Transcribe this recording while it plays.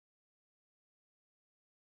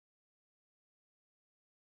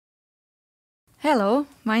Hello,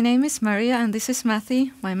 my name is Maria and this is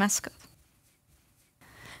Matthew, my mascot.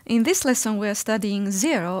 In this lesson we are studying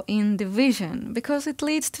zero in division because it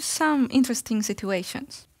leads to some interesting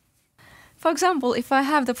situations. For example, if I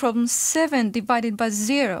have the problem 7 divided by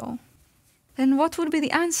 0, then what would be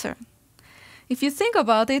the answer? If you think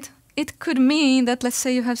about it, it could mean that let's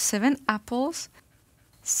say you have 7 apples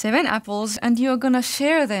and you're gonna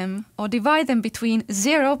share them or divide them between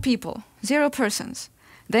 0 people, 0 persons.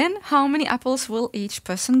 Then how many apples will each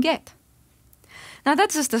person get? Now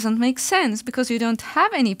that just doesn't make sense because you don't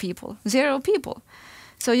have any people, 0 people.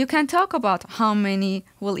 So you can talk about how many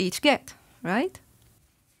will each get, right?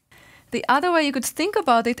 The other way you could think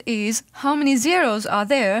about it is how many zeros are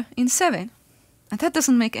there in 7. And that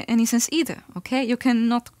doesn't make any sense either, okay? You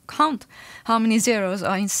cannot count how many zeros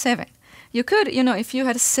are in 7. You could, if you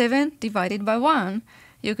had 7 divided by 1,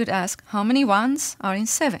 you could ask how many ones are in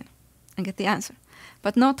 7 and get the answer,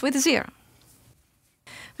 but not with 0.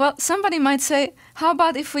 Well, somebody might say, how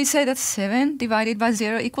about if we say that 7 divided by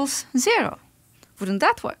 0 equals 0? Wouldn't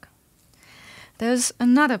that work? There's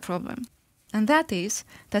another problem, and that is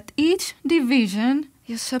that each division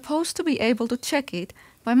you're supposed to be able to check it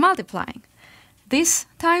by multiplying. This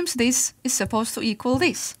times this is supposed to equal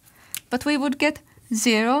this, but we would get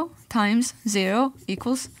 0 times 0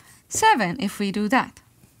 equals 7 if we do that,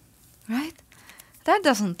 right? That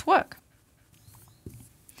doesn't work.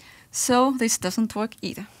 So this doesn't work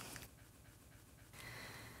either.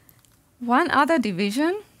 One other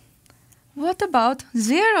division, what about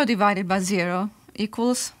 0 divided by 0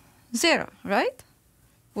 equals 0, right?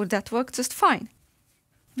 Would that work just fine?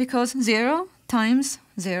 Because 0 times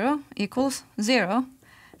 0 equals 0,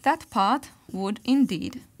 that part would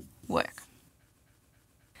indeed work.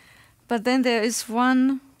 But then there is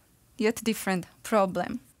one yet different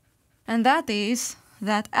problem, and that is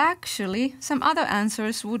that actually some other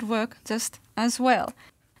answers would work just as well.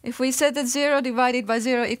 If we said that 0 divided by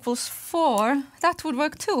 0 equals 4, that would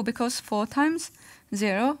work too, because 4 times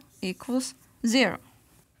 0 equals 0.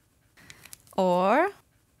 Or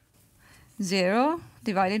 0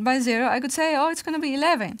 divided by 0, I could say, oh, it's going to be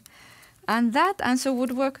 11. And that answer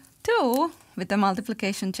would work too with the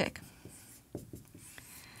multiplication check.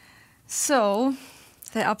 So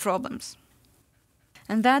there are problems.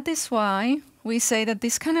 And that is why we say that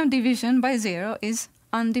this kind of division by 0 is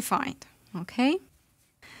undefined, okay?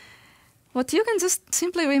 What you can just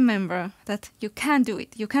simply remember that you can do it.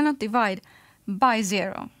 You cannot divide by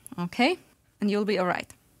 0, okay? And you'll be all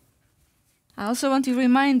right. I also want to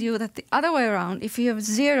remind you that the other way around, if you have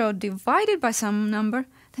 0 divided by some number,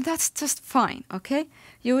 then that's just fine, okay?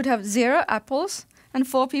 You would have 0 apples and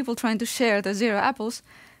 4 people trying to share the 0 apples.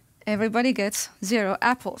 Everybody gets 0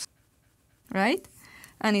 apples, right?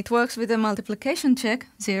 And it works with the multiplication check,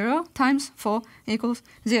 0 times 4 equals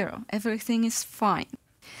 0. Everything is fine.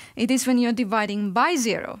 It is when you're dividing by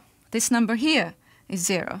 0, this number here is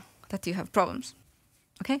 0, that you have problems,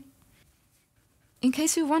 okay? In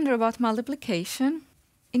case you wonder about multiplication,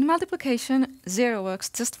 in multiplication 0 works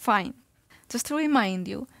just fine. Just to remind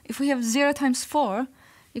you, if we have 0 times 4,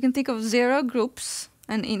 you can think of 0 groups,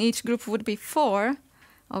 and in each group would be 4,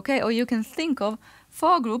 okay? Or you can think of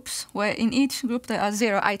 4 groups where in each group there are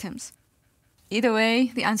 0 items. Either way,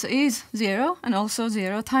 the answer is 0, and also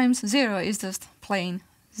 0 times 0 is just plain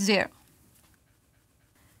 0.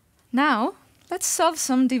 Now, let's solve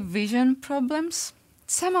some division problems.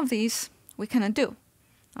 Some of these we cannot do,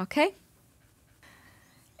 okay?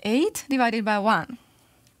 8 divided by 1.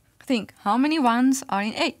 Think, how many ones are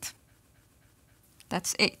in 8?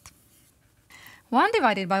 That's 8. 1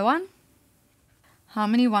 divided by 1. How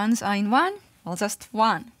many ones are in 1? Well, just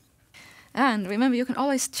 1. And remember, you can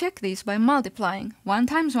always check this by multiplying. 1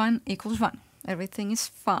 times 1 equals 1. Everything is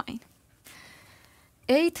fine.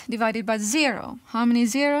 8 divided by 0. How many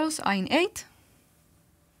zeros are in 8?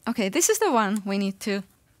 Okay, this is the one we need to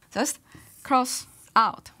just cross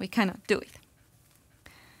out. We cannot do it.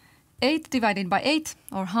 8 divided by 8,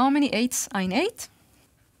 or how many 8s are in 8?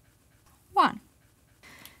 1.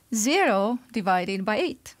 0 divided by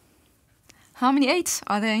 8. How many 8s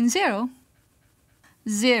are there in 0?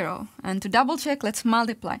 0. And to double check, let's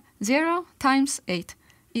multiply. 0 times 8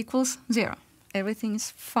 equals 0. Everything is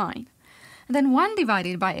fine. And then 1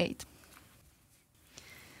 divided by 8.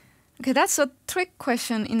 Okay, that's a trick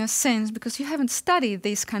question in a sense because you haven't studied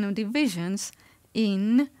these kind of divisions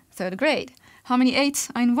in 3rd grade. How many 8s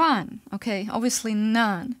are in 1? Okay, obviously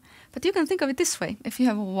none. But you can think of it this way. If you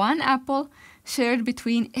have 1 apple shared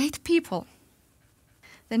between 8 people,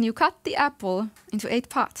 then you cut the apple into 8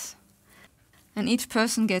 parts. And each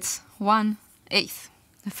person gets 1/8,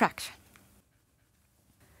 a fraction.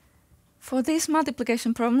 For these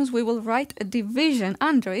multiplication problems, we will write a division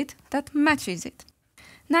under it that matches it.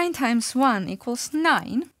 9 times 1 equals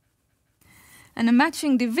 9. And a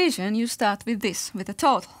matching division, you start with this, with a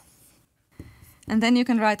total. And then you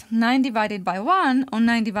can write 9 divided by 1 or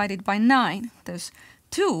 9 divided by 9. There's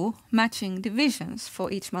 2 matching divisions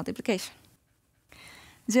for each multiplication.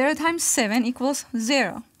 0 times 7 equals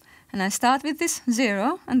 0. And I start with this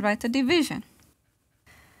 0 and write a division.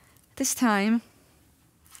 This time,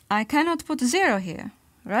 I cannot put 0 here,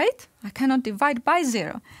 right? I cannot divide by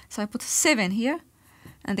 0. So I put 7 here,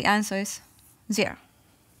 and the answer is 0.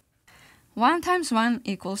 1 times 1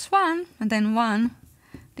 equals 1, and then 1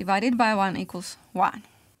 divided by 1 equals 1.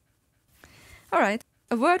 Alright,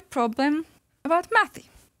 a word problem about Matthew.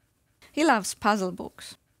 He loves puzzle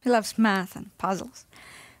books. He loves math and puzzles.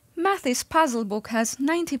 Matthew's puzzle book has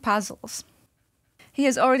 90 puzzles. He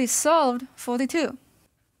has already solved 42.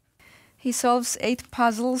 He solves 8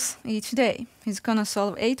 puzzles each day. He's gonna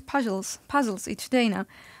solve 8 puzzles each day now.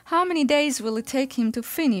 How many days will it take him to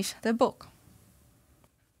finish the book?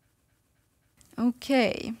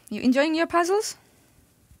 Okay, you enjoying your puzzles?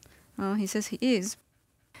 Oh, he says he is.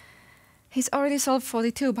 He's already solved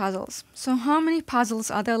 42 puzzles. So how many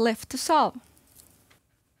puzzles are there left to solve?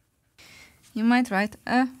 You might write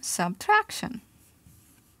a subtraction.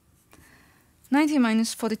 90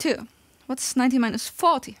 minus 42. What's 90 minus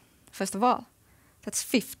 40? First of all, that's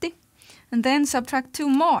 50. And then subtract 2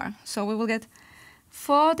 more. So we will get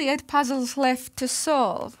 48 puzzles left to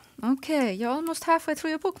solve. Okay, you're almost halfway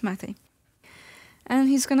through your book, Matty. And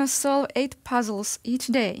he's gonna solve 8 puzzles each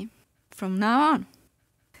day from now on.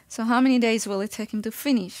 So how many days will it take him to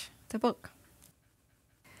finish the book?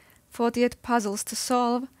 48 puzzles to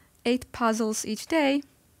solve, 8 puzzles each day.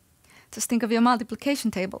 Just think of your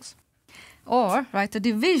multiplication tables. Or write a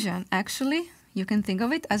division. Actually, you can think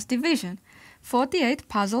of it as division. 48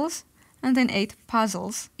 puzzles and then 8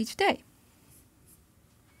 puzzles each day.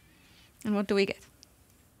 And what do we get?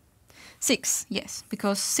 6, yes,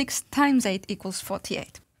 because 6 times 8 equals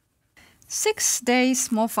 48. 6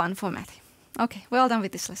 days more fun for Matty. Okay, well done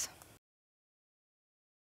with this lesson.